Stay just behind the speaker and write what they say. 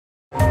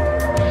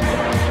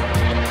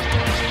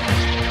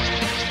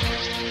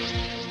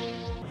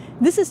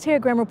This is Tara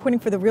Graham reporting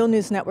for the Real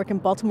News Network in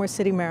Baltimore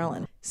City,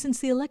 Maryland. Since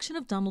the election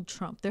of Donald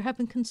Trump, there have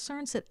been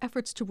concerns that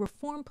efforts to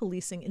reform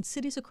policing in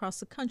cities across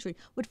the country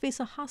would face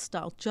a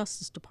hostile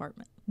Justice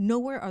Department.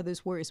 Nowhere are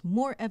those worries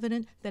more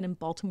evident than in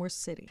Baltimore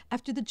City.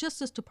 After the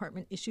Justice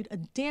Department issued a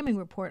damning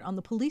report on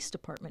the police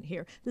department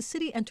here, the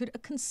city entered a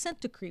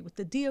consent decree with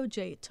the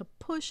DOJ to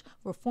push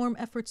reform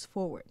efforts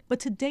forward. But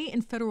today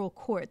in federal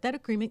court, that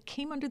agreement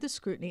came under the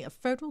scrutiny of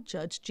federal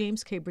judge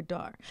James K.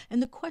 Bredar.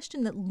 And the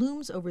question that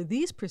looms over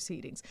these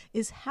proceedings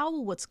is how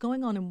will what's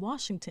going on in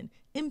Washington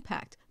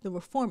impact the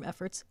reform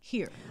efforts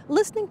here?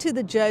 Listening to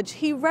the judge,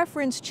 he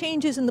referenced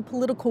changes in the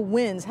political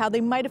winds, how they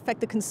might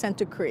affect the consent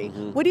decree.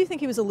 What do you think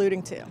he was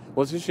alluding to?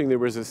 Well, it's interesting. There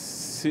was a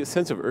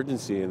sense of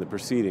urgency in the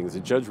proceedings. The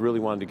judge really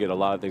wanted to get a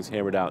lot of things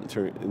hammered out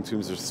in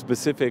terms of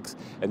specifics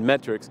and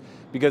metrics,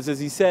 because as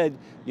he said,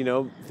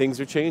 things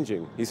are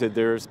changing. He said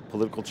there's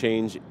political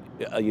change,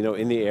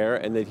 in the air,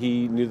 and that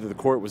he knew that the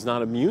court was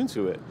not immune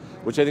to it,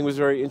 which I think was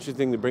very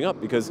interesting to bring up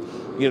because,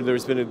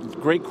 there's been a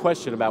great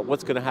question about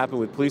what's going to happen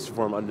with police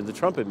reform under the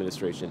Trump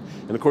administration.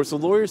 And of course, the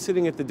lawyers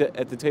sitting at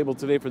the table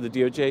today for the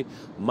DOJ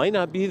might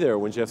not be there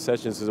when Jeff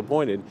Sessions is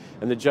appointed.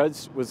 And the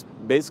judge was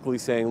basically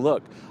saying,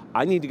 look,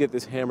 I need to get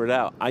this hammered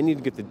out. I need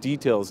to get the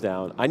details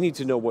down. I need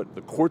to know what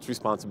the court's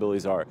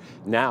responsibilities are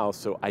now.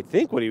 So I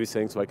think what he was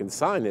saying, so I can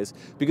sign this,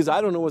 because I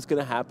don't know what's going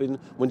to happen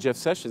when Jeff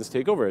Sessions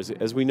take over.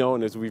 As we know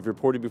and as we've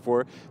reported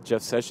before,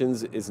 Jeff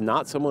Sessions is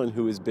not someone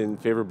who has been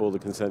favorable to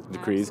consent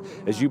decrees,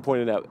 as you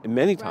pointed out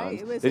many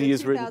times. Right. It was that he a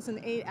has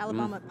 2008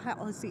 Alabama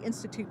Policy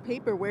Institute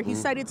paper where he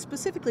cited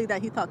specifically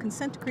that he thought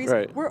consent decrees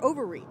were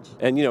overreach.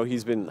 And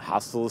he's been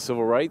hostile to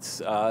civil rights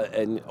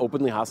and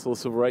openly hostile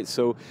to civil rights.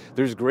 So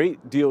there's a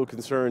great deal of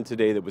concern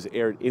today that was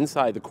aired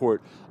inside the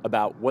court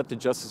about what the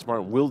Justice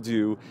Department will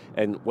do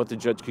and what the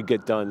judge could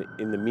get done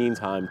in the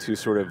meantime to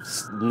sort of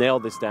nail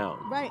this down.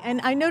 Right,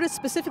 and I noticed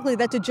specifically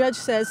that the judge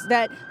says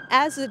that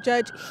as a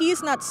judge,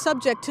 he's not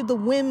subject to the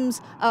whims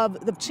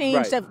of the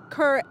change that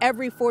occur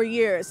every 4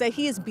 years, that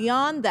he is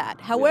beyond that.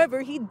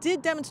 However, he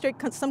did demonstrate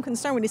some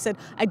concern when he said,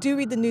 I do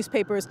read the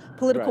newspapers,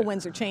 political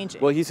winds are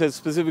changing. Well, he says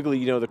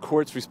specifically, the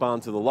courts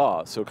respond to the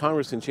law, so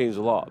Congress can change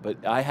the law,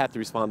 but I have to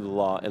respond to the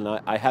law, and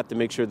I have to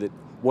make sure that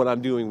what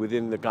I'm doing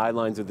within the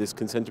guidelines of this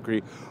consent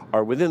decree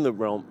are within the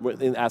realm,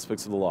 within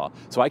aspects of the law.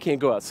 So I can't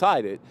go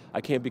outside it.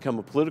 I can't become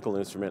a political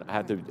instrument. I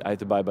have to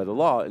abide by the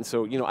law. And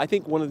so, I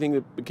think one of the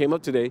things that came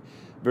up today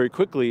very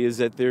quickly is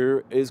that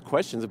there is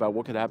questions about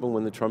what could happen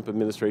when the Trump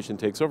administration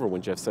takes over,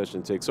 when Jeff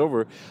Sessions takes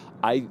over.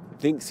 I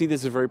see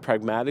this as a very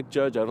pragmatic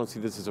judge. I don't see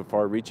this as a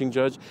far-reaching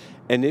judge.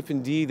 And if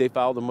indeed they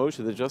filed a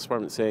motion to the Justice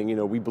Department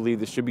saying, we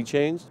believe this should be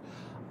changed,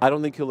 I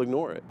don't think he'll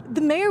ignore it.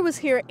 The mayor was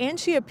here and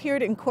she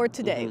appeared in court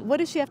today. What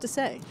does she have to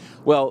say?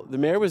 Well, the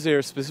mayor was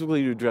there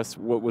specifically to address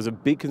what was a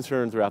big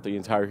concern throughout the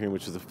entire hearing,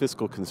 which was the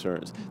fiscal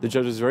concerns. The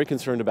judge was very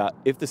concerned about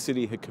if the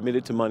city had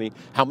committed to money,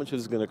 how much it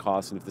was going to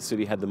cost, and if the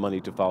city had the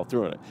money to follow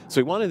through on it. So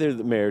he wanted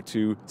the mayor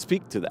to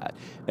speak to that.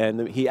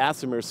 And he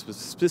asked the mayor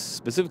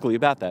specifically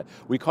about that.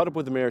 We caught up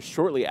with the mayor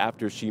shortly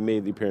after she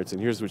made the appearance,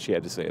 and here's what she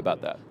had to say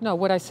about that. No,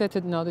 what I said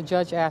the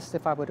judge asked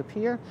if I would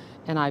appear,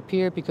 and I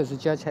appeared because the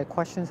judge had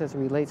questions as it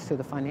relates to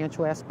the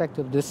financial aspect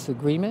of this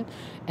agreement,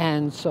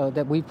 and so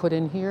that we put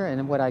in here.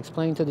 And what I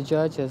explained to the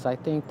judge is I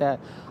think that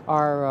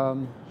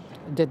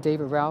that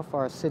David Ralph,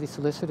 our city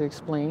solicitor,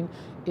 explained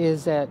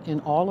is that in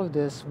all of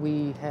this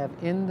we have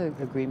in the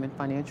agreement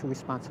financial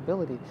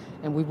responsibility,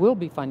 and we will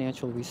be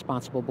financially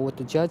responsible. But what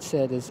the judge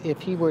said is if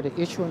he were to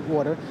issue an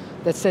order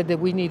that said that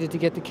we needed to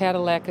get the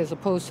Cadillac as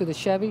opposed to the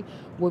Chevy,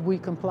 would we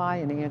comply?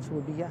 And the answer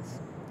would be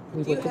yes.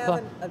 Do you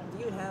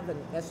have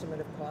an estimate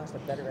of cost, a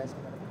better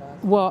estimate of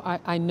cost? Well,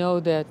 I know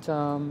that,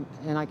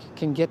 and I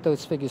can get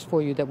those figures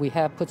for you, that we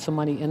have put some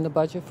money in the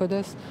budget for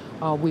this.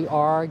 We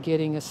are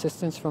getting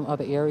assistance from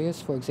other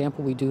areas. For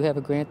example, we do have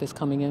a grant that's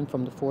coming in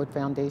from the Ford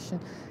Foundation.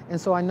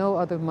 And so I know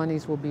other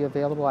monies will be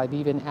available. I've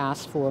even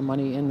asked for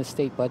money in the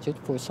state budget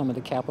for some of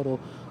the capital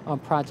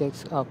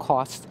projects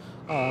costs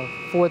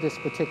for this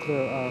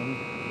particular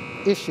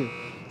issue.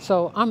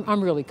 So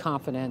I'm really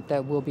confident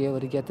that we'll be able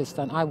to get this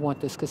done. I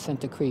want this consent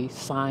decree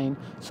signed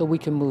so we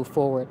can move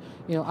forward.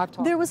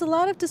 There was a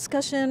lot of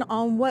discussion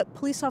on what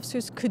police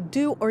officers could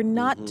do or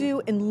not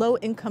do in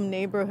low-income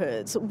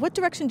neighborhoods. What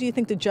direction do you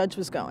think the judge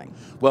was going?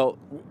 Well,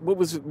 what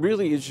was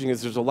really interesting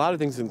is there's a lot of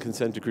things in the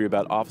consent decree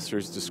about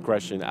officers'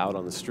 discretion out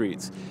on the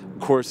streets.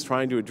 Of course,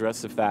 trying to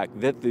address the fact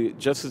that the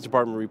Justice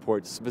Department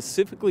report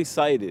specifically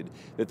cited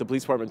that the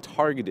police department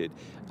targeted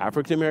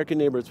African-American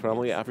neighborhoods,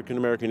 primarily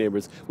African-American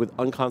neighborhoods, with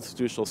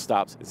unconstitutional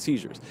stops and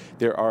seizures.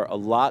 There are a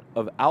lot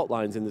of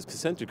outlines in this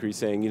consent decree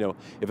saying,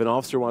 if an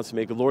officer wants to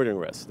make a loitering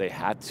arrest, they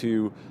had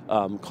to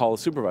call a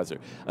supervisor.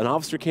 An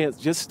officer can't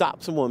just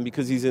stop someone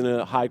because he's in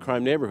a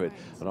high-crime neighborhood.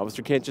 An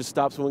officer can't just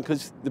stop someone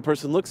because the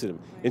person looks at him.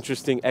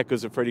 Interesting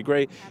echoes of Freddie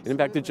Gray. And in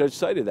fact, the judge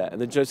cited that. And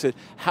the judge said,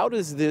 how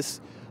does this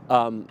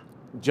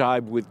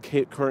jibe with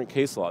current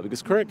case law,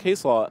 because current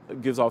case law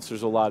gives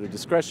officers a lot of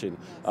discretion.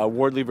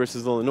 Wardley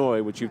versus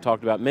Illinois, which you've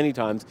talked about many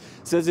times,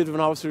 says that if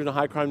an officer in a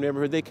high crime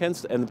neighborhood, they can,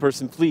 and the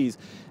person flees.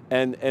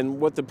 And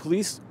what the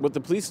police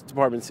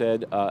department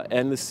said,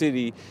 and the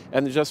city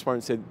and the Justice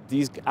Department said,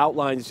 these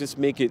outlines just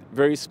make it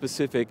very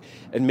specific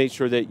and make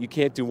sure that you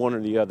can't do one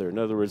or the other. In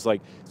other words,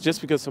 like, just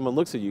because someone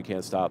looks at you, you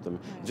can't stop them.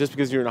 Right. Just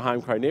because you're in a high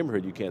crime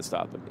neighborhood, you can't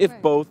stop them. If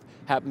right. both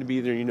happen to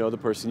be there and you know the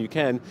person, you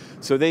can.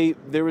 So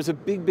there was a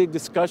big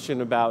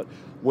discussion about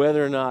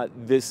whether or not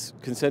this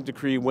consent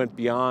decree went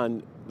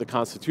beyond the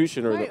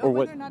Constitution, or, right, or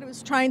whether or not it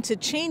was trying to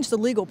change the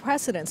legal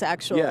precedents.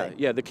 Actually,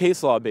 yeah, the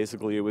case law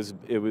basically it was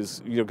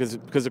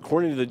because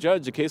according to the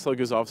judge, the case law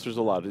gives officers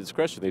a lot of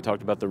discretion. They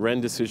talked about the Wren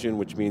decision,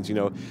 which means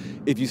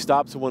if you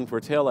stop someone for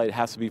a taillight, it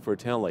has to be for a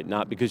taillight,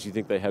 not because you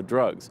think they have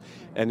drugs.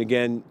 And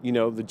again,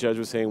 the judge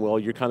was saying, well,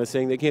 you're kind of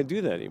saying they can't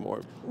do that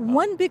anymore.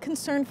 One big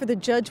concern for the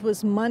judge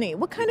was money.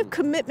 What kind of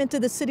commitment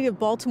did the city of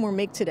Baltimore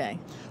make today?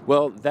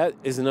 Well, that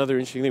is another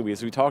interesting thing,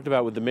 because we talked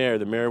about with the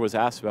mayor was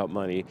asked about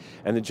money,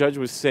 and the judge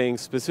was saying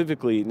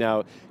specifically,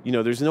 now,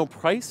 there's no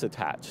price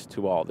attached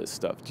to all this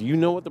stuff. Do you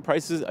know what the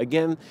price is?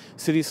 Again,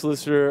 city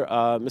solicitor,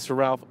 Mr.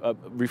 Ralph,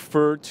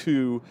 referred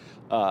to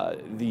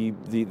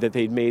that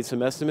they'd made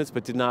some estimates,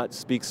 but did not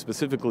speak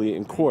specifically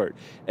in court.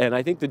 And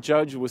I think the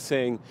judge was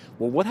saying,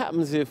 well, what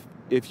happens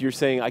if you're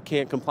saying, I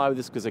can't comply with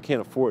this because I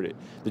can't afford it?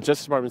 The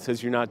Justice Department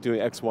says you're not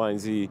doing X, Y, and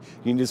Z.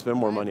 You need to spend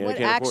more money. What I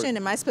can't afford action it.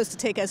 am I supposed to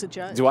take as a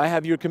judge? Do I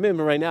have your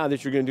commitment right now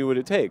that you're going to do what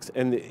it takes?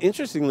 And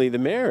interestingly, the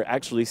mayor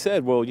actually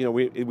said, well,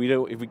 we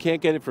don't, if we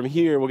can't get it from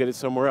here, we'll get it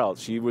somewhere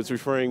else. She was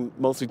referring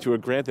mostly to a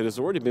grant that has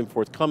already been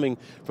forthcoming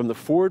from the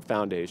Ford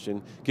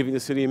Foundation, giving the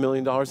city $1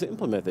 million to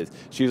implement this.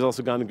 She's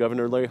also gone to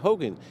Governor Larry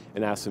Hogan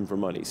and asked him for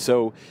money.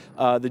 So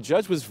the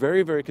judge was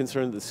very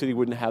concerned that the city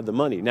wouldn't have the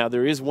money. Now,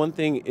 there is one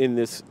thing in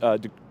this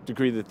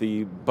decree, that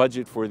the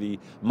budget for the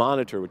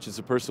monitor, which is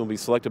the person who will be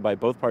selected by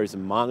both parties to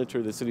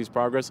monitor the city's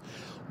progress,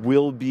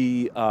 will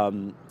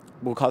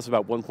cost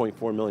about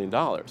 $1.4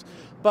 million.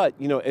 But,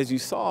 as you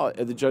saw,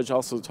 the judge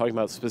also talking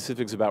about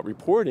specifics about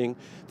reporting,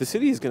 the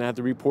city is going to have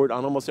to report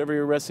on almost every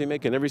arrest they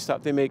make and every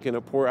stop they make in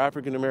a poor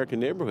African-American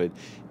neighborhood.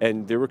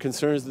 And there were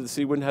concerns that the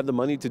city wouldn't have the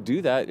money to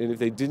do that. And if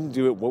they didn't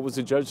do it, what was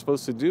the judge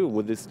supposed to do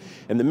with this?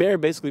 And the mayor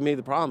basically made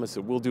the promise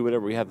that we'll do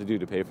whatever we have to do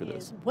to pay for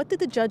this. What did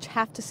the judge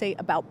have to say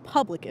about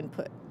public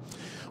input?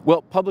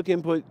 Well, public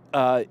input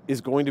is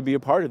going to be a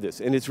part of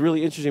this. And it's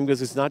really interesting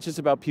because it's not just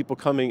about people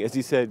coming, as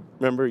he said,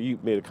 remember you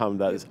made a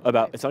comment about this,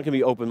 it's not going to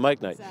be open mic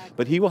night. Exactly.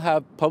 But he will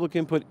have public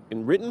input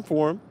in written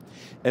form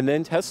and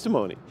then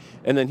testimony.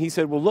 And then he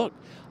said, well, look,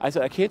 I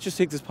can't just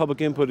take this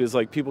public input as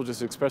like people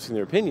just expressing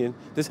their opinion.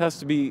 This has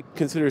to be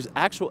considered as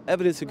actual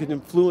evidence that can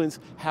influence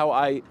how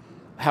I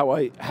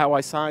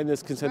sign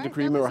this consent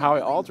decree or how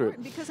I alter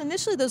it. Because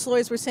initially those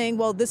lawyers were saying,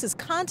 well, this is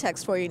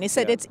context for you. And he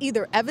said it's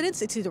either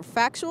evidence, it's either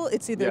factual,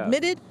 it's either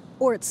admitted,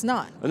 or it's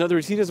not. In other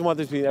words, he doesn't want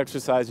this to be an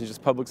exercise in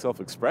just public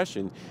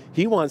self-expression.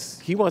 He wants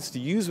to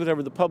use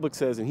whatever the public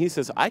says, and he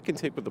says, I can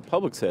take what the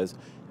public says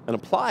and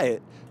apply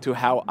it to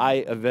how I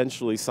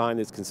eventually sign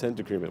this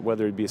consent agreement,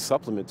 whether it be a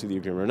supplement to the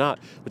agreement or not,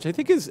 which I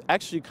think is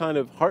actually kind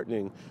of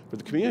heartening for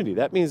the community.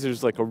 That means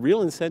there's like a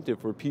real incentive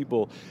for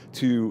people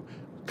to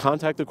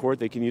contact the court.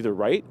 They can either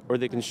write or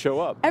they can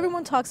show up.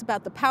 Everyone talks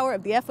about the power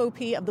of the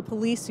FOP, of the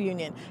police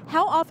union.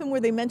 How often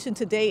were they mentioned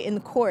today in the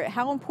court?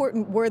 How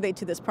important were they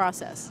to this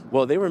process?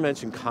 Well, they were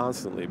mentioned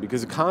constantly,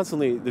 because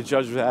constantly the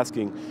judge was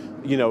asking,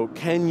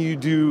 can you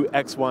do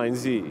X, Y, and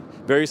Z?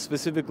 Very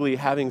specifically,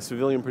 having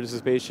civilian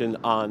participation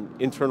on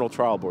internal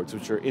trial boards,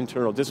 which are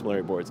internal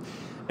disciplinary boards.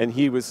 And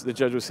the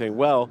judge was saying,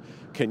 well,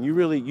 can you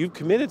really, you've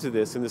committed to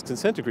this in this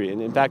consent decree. And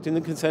in fact, in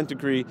the consent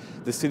decree,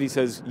 the city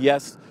says,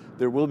 yes,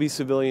 there will be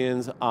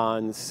civilians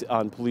on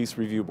police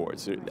review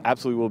boards. There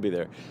absolutely will be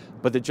there.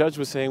 But the judge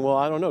was saying, well,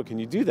 I don't know, can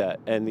you do that?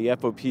 And the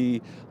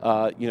FOP,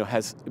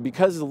 has,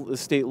 because of the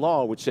state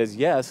law, which says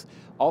yes,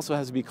 also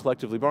has to be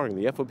collectively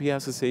bargaining. The FOP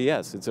has to say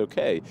yes, it's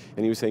okay.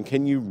 And he was saying,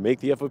 can you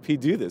make the FOP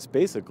do this,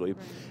 basically?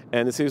 Right.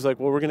 And the city was like,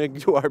 well, we're going to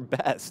do our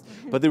best.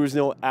 But there was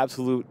no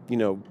absolute,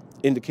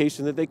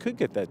 indication that they could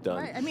get that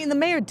done. Right. I mean, the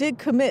mayor did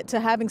commit to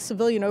having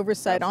civilian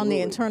oversight on the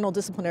internal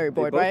disciplinary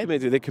board, right?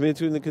 They committed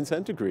to it in the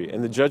consent decree,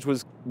 and the judge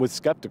was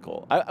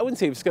skeptical. I wouldn't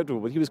say he was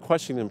skeptical, but he was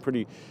questioning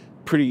them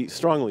pretty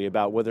strongly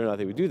about whether or not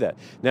they would do that.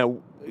 Now,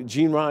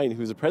 Gene Ryan,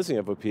 who's the president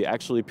of FOP,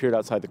 actually appeared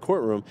outside the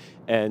courtroom,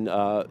 and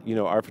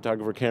our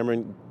photographer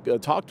Cameron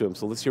talked to him.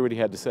 So let's hear what he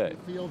had to say.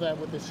 Do you feel that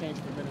with this change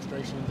of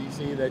administration in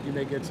D.C. that you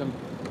may get some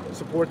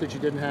support that you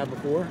didn't have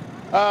before?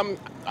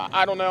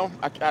 I don't know.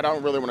 I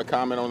don't really want to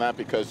comment on that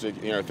because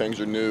things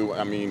are new.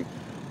 I mean,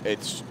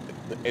 it's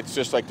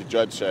just like the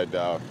judge said.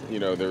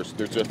 There's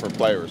different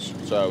players,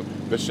 so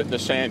the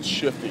sand's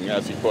shifting,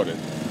 as he put it.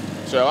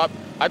 So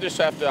I just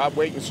have to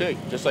wait and see,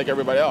 just like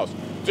everybody else.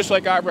 Just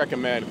like I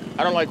recommend,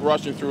 I don't like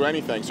rushing through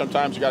anything.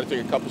 Sometimes you got to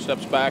take a couple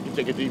steps back and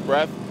take a deep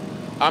breath.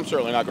 I'm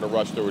certainly not going to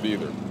rush through it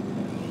either.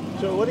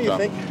 So what do you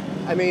think?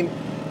 I mean,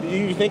 Do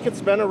you think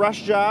it's been a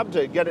rush job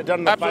to get it done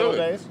in the Absolutely.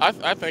 final days?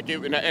 I think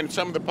it, and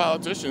some of the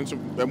politicians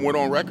that went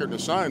on record in the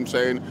Sun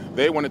saying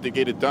they wanted to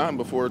get it done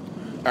before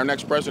our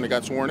next president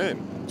got sworn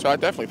in. So I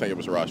definitely think it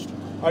was rushed.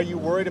 Are you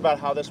worried about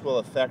how this will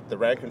affect the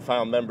rank and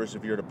file members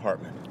of your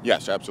department?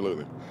 Yes,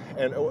 absolutely.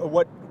 And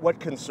what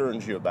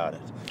concerns you about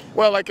it?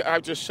 Well, like I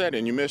just said,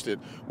 and you missed it,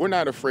 we're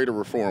not afraid of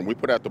reform. We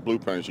put out the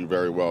blueprint, as you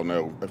very well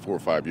know, 4 or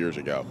 5 years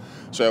ago.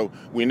 So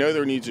we know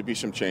there needs to be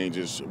some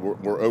changes.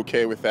 We're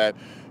okay with that.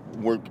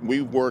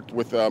 We worked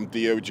with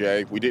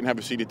DOJ. We didn't have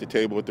a seat at the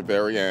table at the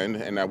very end,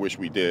 and I wish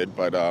we did,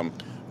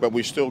 but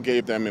we still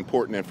gave them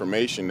important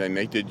information, and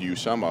they did use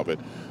some of it.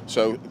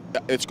 So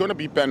it's going to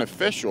be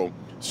beneficial.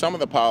 Some of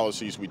the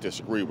policies we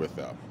disagree with,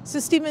 though.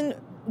 So, Stephen,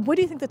 what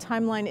do you think the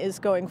timeline is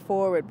going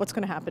forward? What's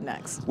going to happen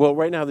next? Well,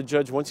 right now the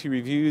judge, once he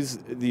reviews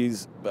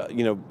these, but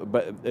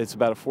it's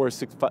about a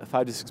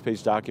 5 to 6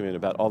 page document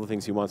about all the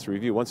things he wants to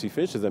review. Once he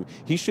finishes them,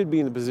 he should be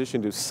in the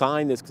position to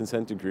sign this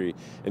consent decree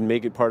and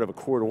make it part of a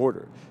court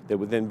order that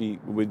would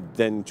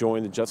then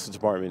join the Justice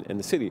Department and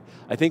the city.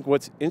 I think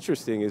what's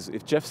interesting is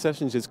if Jeff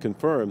Sessions is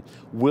confirmed,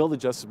 will the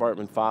Justice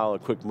Department file a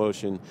quick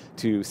motion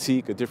to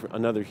seek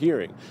another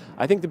hearing?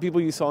 I think the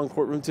people you saw in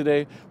courtroom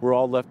today were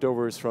all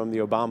leftovers from the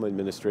Obama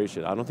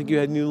administration. I don't think you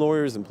had new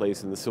lawyers in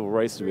place in the Civil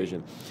Rights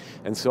Division.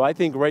 And so I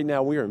think right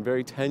now we are in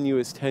very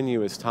tenuous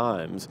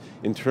times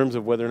in terms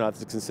of whether or not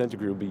the consent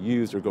decree will be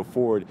used or go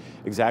forward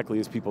exactly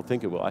as people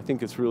think it will. I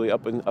think it's really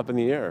up in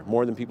the air,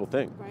 more than people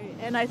think. Right.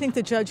 And I think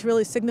the judge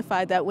really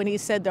signified that when he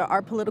said there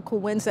are political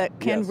winds that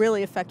can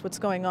really affect what's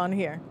going on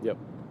here. Yep.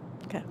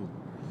 Okay.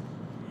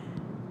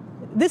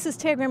 This is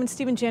Tara Graham and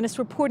Stephen Janis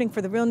reporting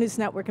for the Real News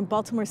Network in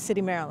Baltimore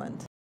City,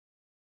 Maryland.